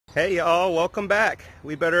Hey y'all, welcome back.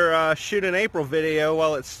 We better shoot an April video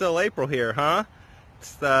while it's still April here, huh?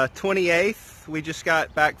 It's the 28th. We just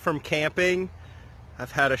got back from camping.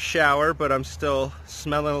 I've had a shower, but I'm still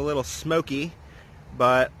smelling a little smoky.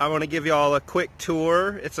 But I want to give y'all a quick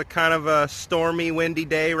tour. It's a kind of a stormy, windy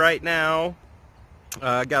day right now.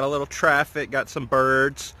 Got a little traffic, got some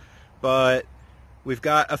birds, but we've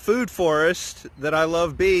got a food forest that I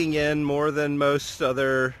love being in more than most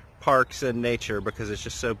other parks and nature because it's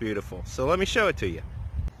just so beautiful. So let me show it to you.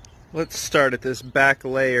 Let's start at this back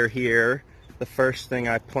layer here. The first thing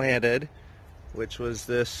I planted, which was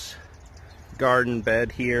this garden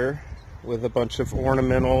bed here with a bunch of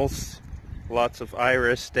ornamentals, lots of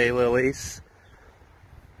iris daylilies,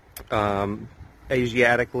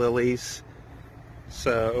 Asiatic lilies.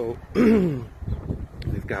 So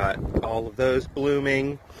we've got all of those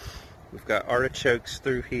blooming. We've got artichokes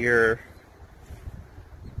through here,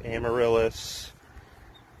 amaryllis,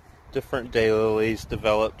 different daylilies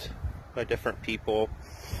developed by different people.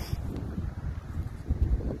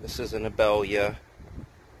 This is an abelia.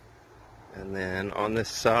 And then on this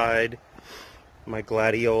side, my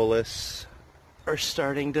gladiolus are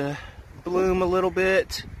starting to bloom a little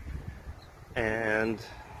bit. And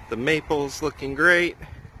the maple's looking great.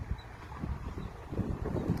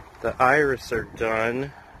 The iris are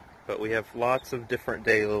done, but we have lots of different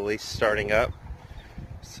daylilies starting up.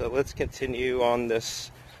 So let's continue on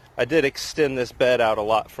this. I did extend this bed out a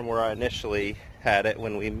lot from where I initially had it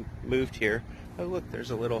when we moved here. Oh look,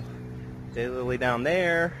 there's a little daylily down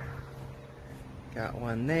there. Got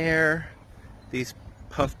one there. These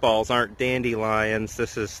puffballs aren't dandelions.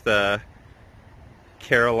 This is the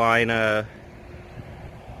Carolina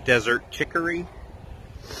desert chicory,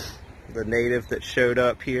 the native that showed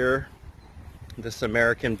up here. This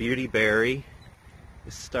American beautyberry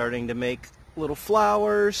is starting to make little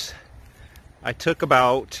flowers. I took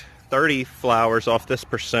about 30 flowers off this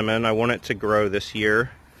persimmon. I want it to grow this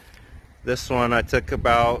year. This one I took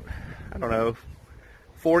about, I don't know,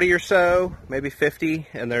 40 or so, maybe 50,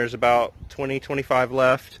 and there's about 20-25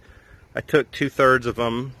 left. I took 2/3 of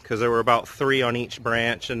them because there were about 3 on each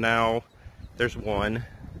branch, and now there's 1.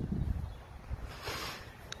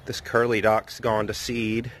 This curly doc's gone to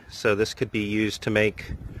seed, so this could be used to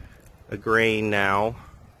make a grain now.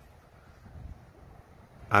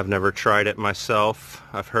 I've never tried it myself.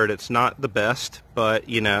 I've heard it's not the best, but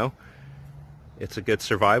you know, it's a good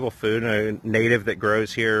survival food, a native that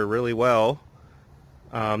grows here really well.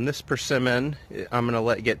 This persimmon, I'm going to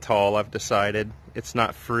let get tall, I've decided. It's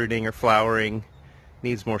not fruiting or flowering,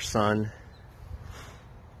 needs more sun.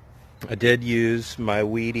 I did use my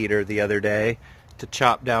weed eater the other day to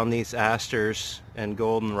chop down these asters and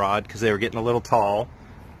goldenrod because they were getting a little tall.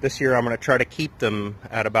 This year I'm going to try to keep them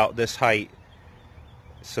at about this height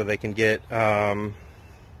so they can get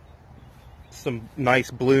some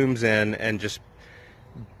nice blooms in and just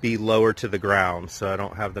be lower to the ground so I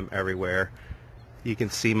don't have them everywhere. You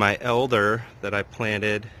can see my elder that I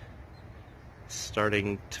planted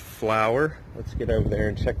starting to flower. Let's get over there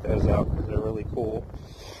and check those out because they're really cool.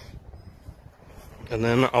 And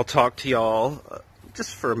then I'll talk to y'all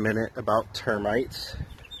just for a minute about termites.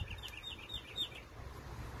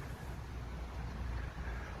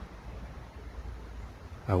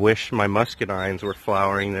 I wish my muscadines were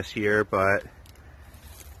flowering this year, but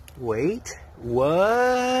wait,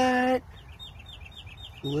 what?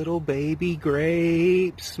 Little baby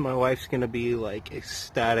grapes. My wife's gonna be like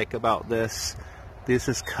ecstatic about this. This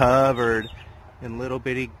is covered in little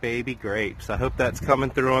bitty baby grapes. I hope that's coming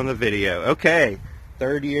through on the video. Okay,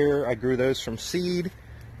 3rd year, I grew those from seed.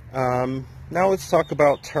 Now let's talk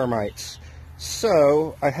about termites.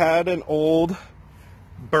 So I had an old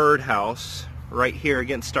birdhouse right here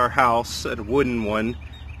against our house, a wooden one,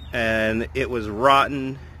 and it was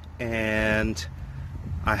rotten, and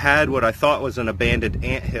I had what I thought was an abandoned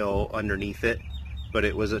anthill underneath it, but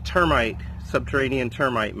it was a subterranean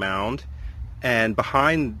termite mound, and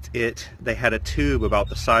behind it they had a tube about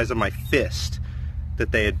the size of my fist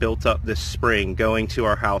that they had built up this spring going to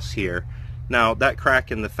our house here. Now that crack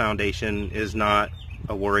in the foundation is not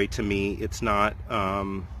a worry to me. It's not,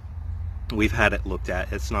 we've had it looked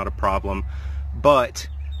at, it's not a problem. But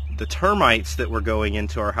the termites that were going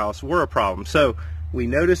into our house were a problem. So we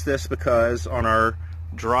noticed this because on our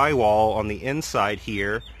drywall on the inside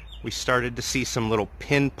here, we started to see some little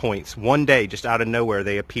pinpoints. One day, just out of nowhere,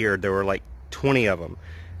 they appeared. There were like 20 of them.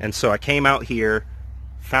 And so I came out here,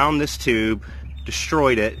 found this tube,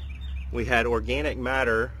 destroyed it. We had organic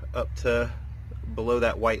matter up to below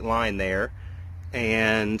that white line there,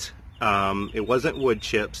 and it wasn't wood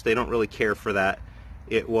chips. They don't really care for that.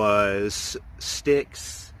 It was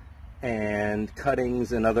sticks and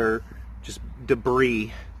cuttings and other just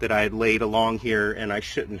debris that I had laid along here and I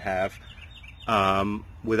shouldn't have.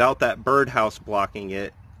 Without that birdhouse blocking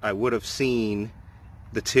it, I would have seen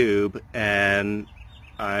the tube, and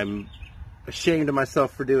I'm ashamed of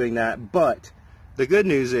myself for doing that. But the good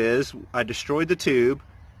news is I destroyed the tube.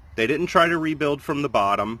 They didn't try to rebuild from the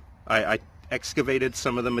bottom. I excavated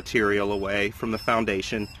some of the material away from the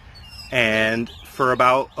foundation, and for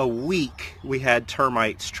about a week we had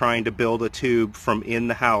termites trying to build a tube from in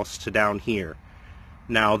the house to down here.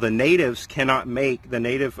 Now the natives cannot make, the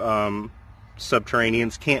native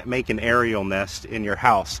subterraneans can't make an aerial nest in your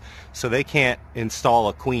house, so they can't install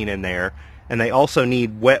a queen in there, and they also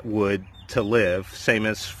need wet wood to live, same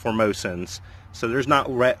as Formosans. So there's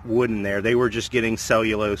not wet wood in there. They were just getting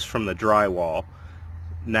cellulose from the drywall.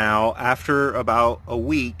 Now after about a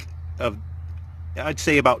week of, I'd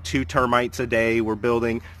say about 2 termites a day were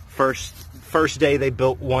building. First day they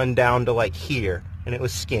built one down to like here, and it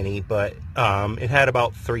was skinny, but it had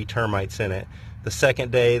about 3 termites in it. The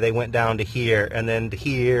second day they went down to here, and then to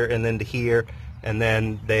here, and then to here, and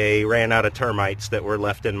then they ran out of termites that were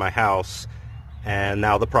left in my house, and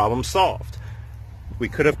now the problem's solved. We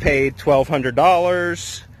could have paid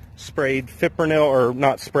 $1,200, sprayed fipronil, or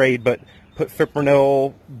not sprayed, but put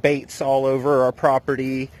fipronil baits all over our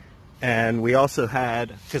property. And we also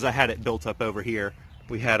had, because I had it built up over here,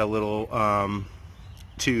 we had a little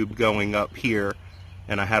tube going up here,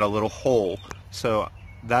 and I had a little hole. So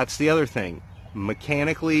that's the other thing.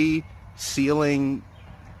 Mechanically sealing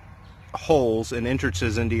holes and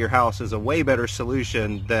entrances into your house is a way better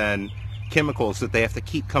solution than chemicals that they have to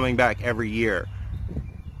keep coming back every year.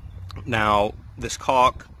 Now this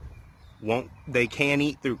caulk they can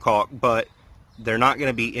eat through caulk, but they're not going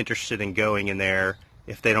to be interested in going in there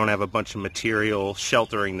if they don't have a bunch of material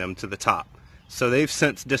sheltering them to the top. So they've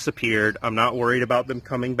since disappeared. I'm not worried about them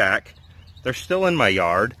coming back. They're still in my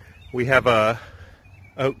yard. We have a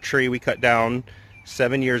oak tree we cut down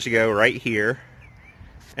 7 years ago right here,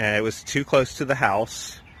 and it was too close to the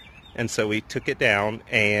house, and so we took it down,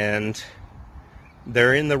 and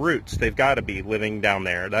they're in the roots. They've got to be living down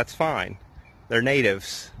there. That's fine. They're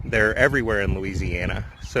natives. They're everywhere in Louisiana,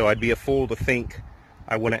 so I'd be a fool to think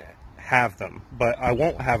I wouldn't have them, but I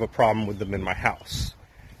won't have a problem with them in my house.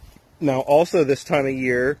 Now also this time of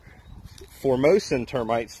year, Formosan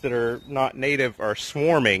termites that are not native are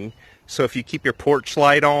swarming. So if you keep your porch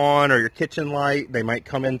light on or your kitchen light, they might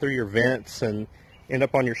come in through your vents and end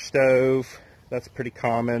up on your stove. That's pretty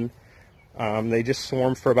common. They just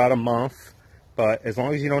swarm for about a month, but as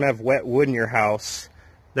long as you don't have wet wood in your house,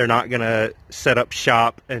 they're not going to set up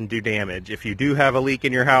shop and do damage. If you do have a leak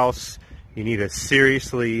in your house, you need to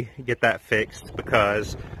seriously get that fixed,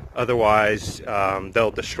 because otherwise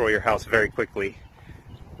they'll destroy your house very quickly.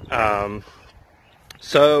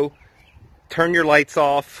 So turn your lights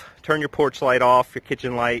off. Turn your porch light off, your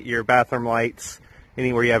kitchen light, your bathroom lights,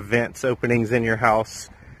 anywhere you have vents, openings in your house,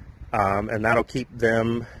 and that'll keep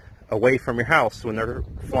them away from your house when they're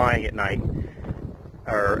flying at night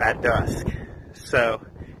or at dusk. So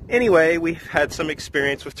anyway, we've had some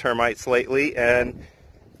experience with termites lately and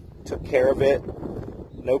took care of it,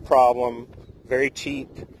 no problem, very cheap,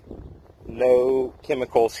 no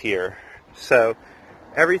chemicals here. So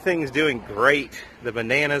everything's doing great. The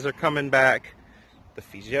bananas are coming back. The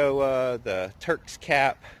Feijoa, the Turk's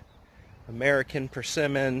Cap, American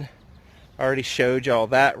Persimmon. I already showed y'all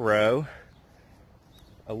that row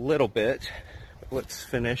a little bit. Let's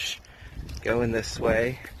finish going this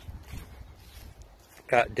way.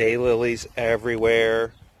 Got daylilies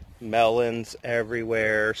everywhere, melons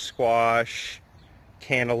everywhere, squash,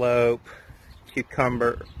 cantaloupe,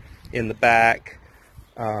 cucumber in the back,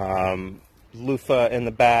 loofah in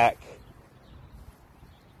the back.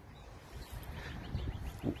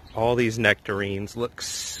 All these nectarines look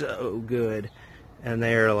so good, and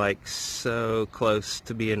they're like so close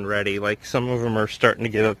to being ready. Like some of them are starting to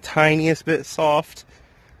get a tiniest bit soft,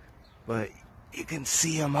 but you can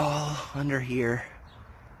see them all under here.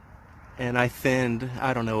 And I thinned,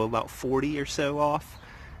 I don't know, about 40 or so off.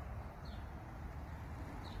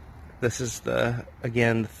 This is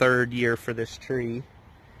again, the 3rd year for this tree,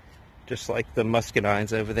 just like the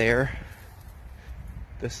muscadines over there.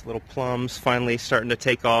 This little plum's finally starting to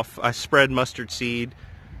take off. I spread mustard seed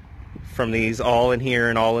from these all in here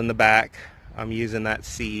and all in the back. I'm using that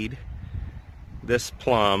seed. This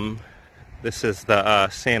plum, this is the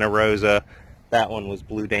Santa Rosa. That one was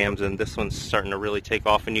Blue Damson. This one's starting to really take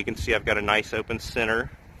off, and you can see I've got a nice open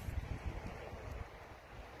center.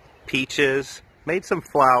 Peaches, made some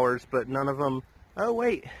flowers, but none of them, oh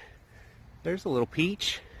wait, there's a little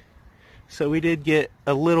peach. So we did get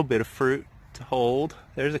a little bit of fruit to hold.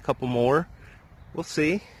 There's a couple more. We'll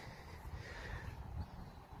see.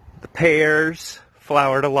 The pears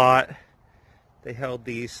flowered a lot. They held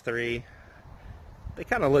these 3. They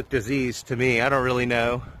kind of look diseased to me. I don't really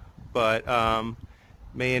know, but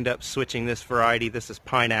may end up switching this variety. This is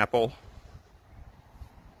pineapple.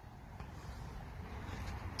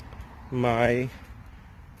 My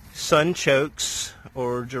sunchokes,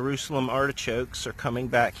 or Jerusalem artichokes, are coming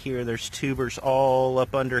back here. There's tubers all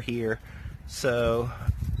up under here. So,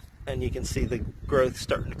 and you can see the growth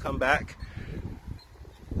starting to come back.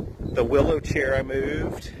 The willow chair I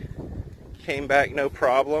moved came back no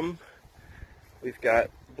problem. We've got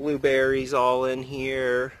blueberries all in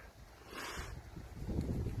here.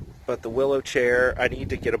 But the willow chair, I need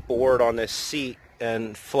to get a board on this seat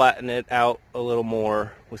and flatten it out a little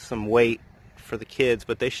more with some weight for the kids,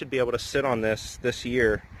 but they should be able to sit on this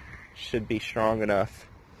year. Should be strong enough.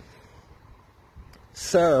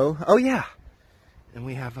 So, oh yeah, and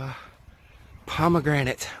we have a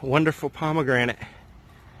pomegranate, wonderful pomegranate.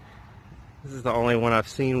 This is the only one I've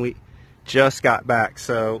seen. We just got back,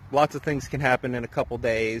 so lots of things can happen in a couple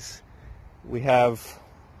days. We have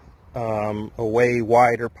a way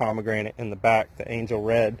wider pomegranate in the back, the angel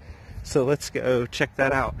red. So let's go check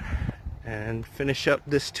that out and finish up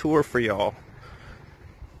this tour for y'all.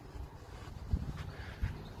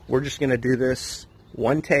 We're just gonna do this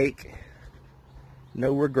one take,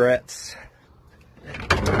 no regrets.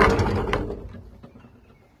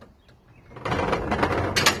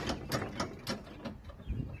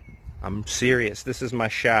 I'm serious, this is my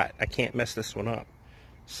shot. I can't mess this one up.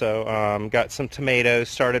 So got some tomatoes,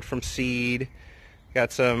 started from seed,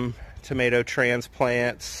 got some tomato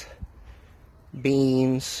transplants,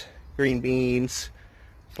 beans, green beans,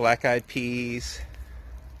 black-eyed peas,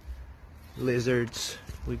 lizards.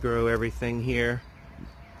 We grow everything here.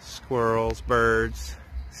 Squirrels, birds,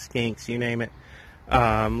 skinks, you name it.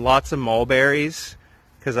 Lots of mulberries,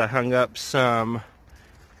 because I hung up some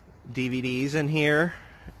DVDs in here,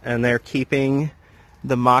 and they're keeping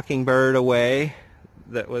the mockingbird away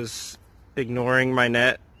that was ignoring my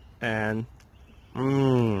net. And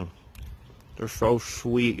they're so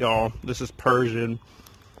sweet, y'all. This is Persian,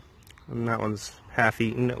 and that one's half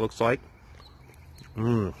eaten, it looks like.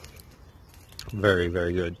 Very,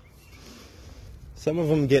 very good. Some of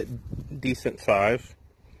them get decent size.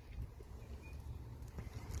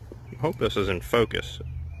 I hope this is in focus.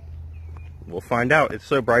 We'll find out. It's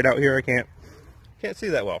so bright out here I can't see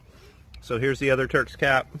that well. So here's the other Turk's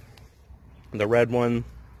cap. The red one,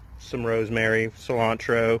 some rosemary,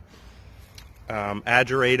 cilantro,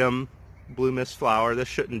 ageratum, blue mist flower. This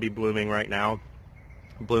shouldn't be blooming right now.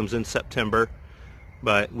 It blooms in September,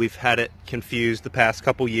 but we've had it confused the past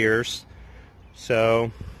couple years,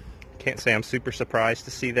 so can't say I'm super surprised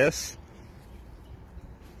to see this.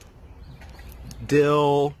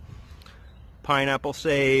 Dill, pineapple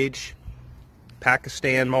sage,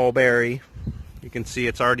 Pakistan mulberry. You can see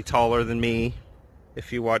it's already taller than me.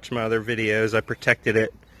 If you watch my other videos, I protected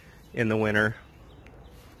it in the winter.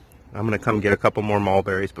 I'm gonna come get a couple more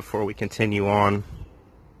mulberries before we continue on.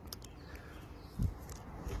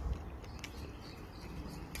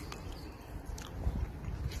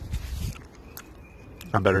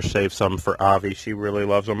 I better save some for Avi. She really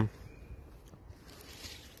loves them.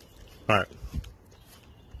 Alright.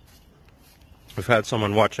 We've had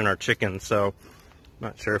someone watching our chickens, so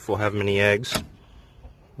not sure if we'll have many eggs.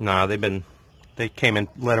 Nah, they came and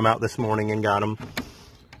let them out this morning and got them.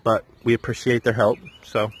 But we appreciate their help,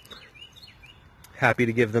 so happy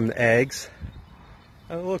to give them the eggs.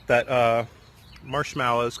 Oh, look, that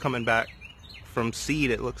marshmallow's coming back from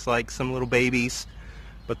seed. It looks like some little babies,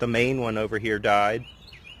 but the main one over here died.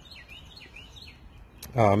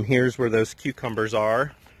 Here's where those cucumbers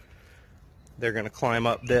are. They're gonna climb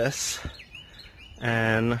up this.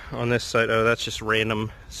 And on this side, oh, that's just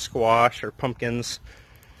random squash or pumpkins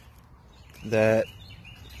that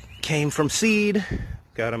came from seed.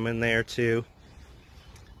 Got them in there too.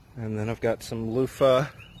 And then I've got some loofah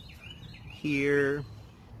here.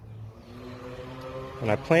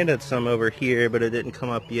 And I planted some over here, but it didn't come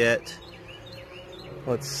up yet.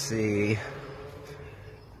 Let's see.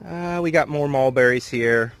 We got more mulberries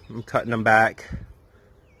here. I'm cutting them back.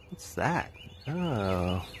 What's that?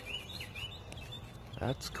 Oh.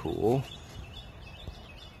 That's cool.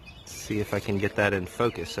 Let's see if I can get that in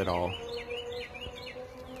focus at all.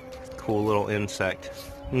 Cool little insect.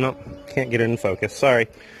 Nope, can't get it in focus. Sorry.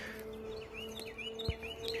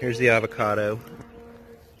 Here's the avocado.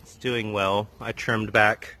 It's doing well. I trimmed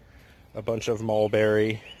back a bunch of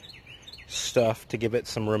mulberry stuff to give it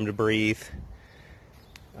some room to breathe.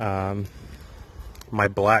 My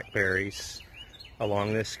blackberries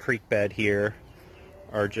along this creek bed here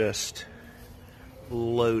are just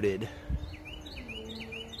loaded.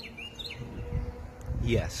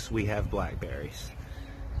 Yes, we have blackberries.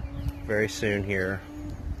 Very soon here.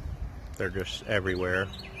 They're just everywhere.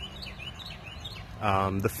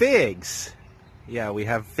 The figs. Yeah, we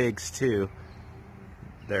have figs too.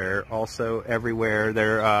 They're also everywhere.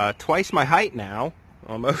 They're twice my height now,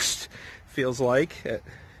 almost, feels like.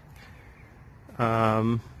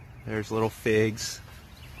 There's little figs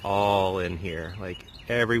all in here. Like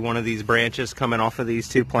every one of these branches coming off of these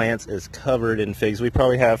two plants is covered in figs. We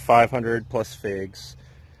probably have 500 plus figs.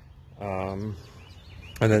 And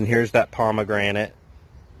then here's that pomegranate.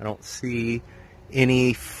 I don't see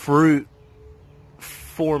any fruit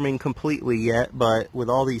forming completely yet, but with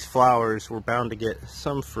all these flowers we're bound to get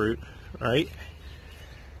some fruit, right?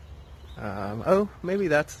 Oh, maybe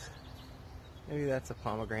that's a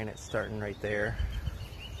pomegranate starting right there.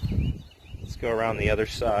 Let's go around the other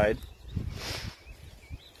side.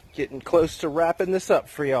 Getting close to wrapping this up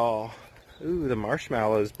for y'all. Ooh, the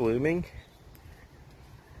marshmallow's blooming.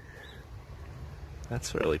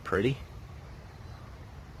 That's really pretty.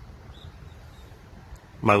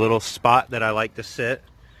 My little spot that I like to sit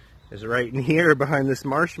is right in here behind this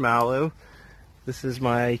marshmallow. This is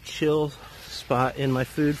my chill spot in my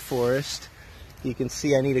food forest. You can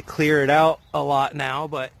see I need to clear it out a lot now,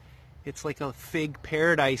 but it's like a fig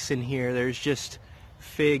paradise in here. There's just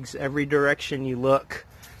figs every direction you look.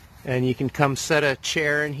 And you can come set a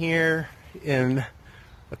chair in here in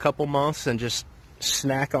a couple months and just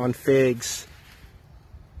snack on figs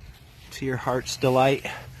to your heart's delight.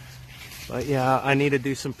 But yeah, I need to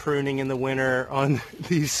do some pruning in the winter on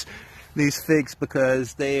these figs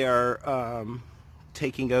because they are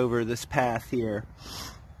taking over this path here.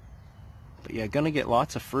 But yeah, gonna get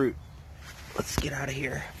lots of fruit. Let's get out of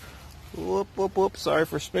here. Whoop, whoop, whoop. Sorry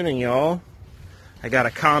for spinning, y'all. I got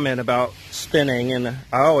a comment about spinning, and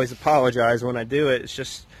I always apologize when I do it. It's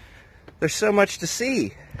just, there's so much to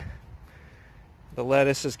see. The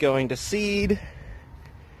lettuce is going to seed.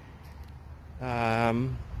 The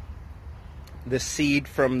seed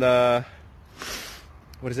from the,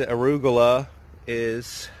 what is it, arugula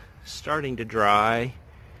is starting to dry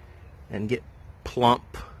and get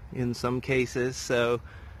plump in some cases. So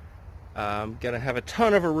I'm gonna have a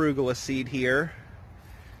ton of arugula seed here.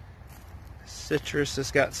 Citrus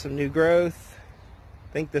has got some new growth.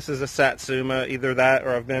 I think this is a satsuma, either that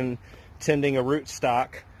or I've been tending a rootstock.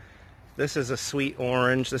 This is a sweet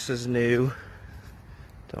orange. This is new.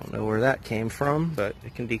 Don't know where that came from, but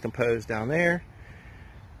it can decompose down there.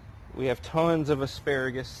 We have tons of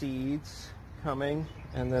asparagus seeds coming,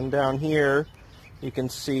 and then down here you can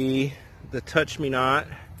see the touch me not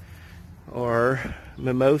or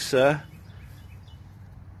mimosa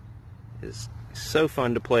is so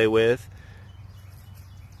fun to play with.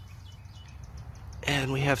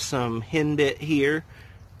 And we have some hindit here,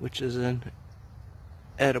 which is an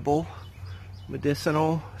edible,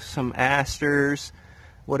 medicinal, some asters,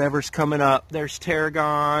 whatever's coming up. There's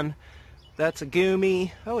tarragon. That's a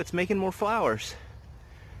gumi. Oh, it's making more flowers.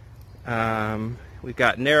 We've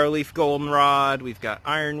got narrowleaf goldenrod. We've got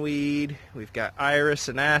ironweed. We've got iris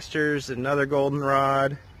and asters, another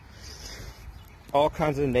goldenrod. All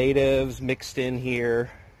kinds of natives mixed in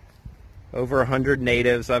here. Over 100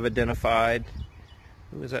 natives I've identified.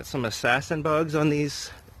 Ooh, is that some assassin bugs on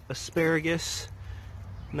these asparagus?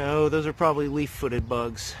 No, those are probably leaf-footed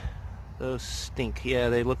bugs. Those stink. Yeah,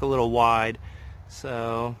 they look a little wide.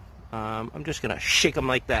 So I'm just going to shake them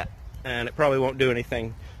like that. And it probably won't do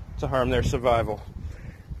anything to harm their survival.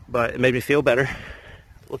 But it made me feel better.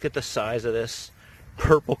 Look at the size of this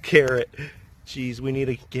purple carrot. Geez, we need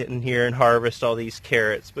to get in here and harvest all these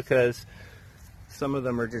carrots because some of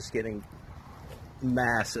them are just getting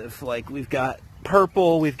massive. Like we've got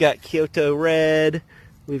purple, we've got Kyoto red,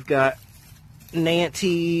 we've got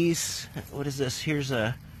Nantes. What is this? Here's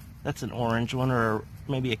that's an orange one or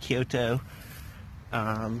maybe a Kyoto.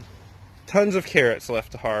 Tons of carrots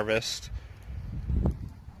left to harvest.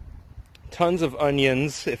 Tons of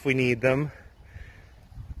onions if we need them.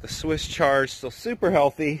 The Swiss chard is still super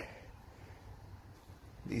healthy.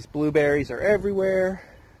 These blueberries are everywhere.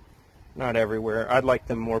 Not everywhere. I'd like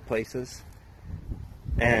them more places.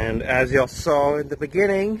 And as y'all saw in the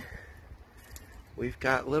beginning, we've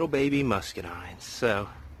got little baby muscadines. So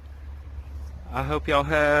I hope y'all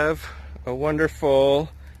have a wonderful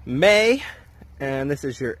May. And this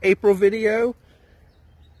is your April video.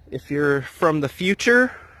 If you're from the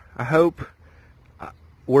future, I hope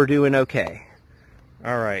we're doing okay.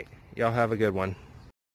 All right. Y'all have a good one.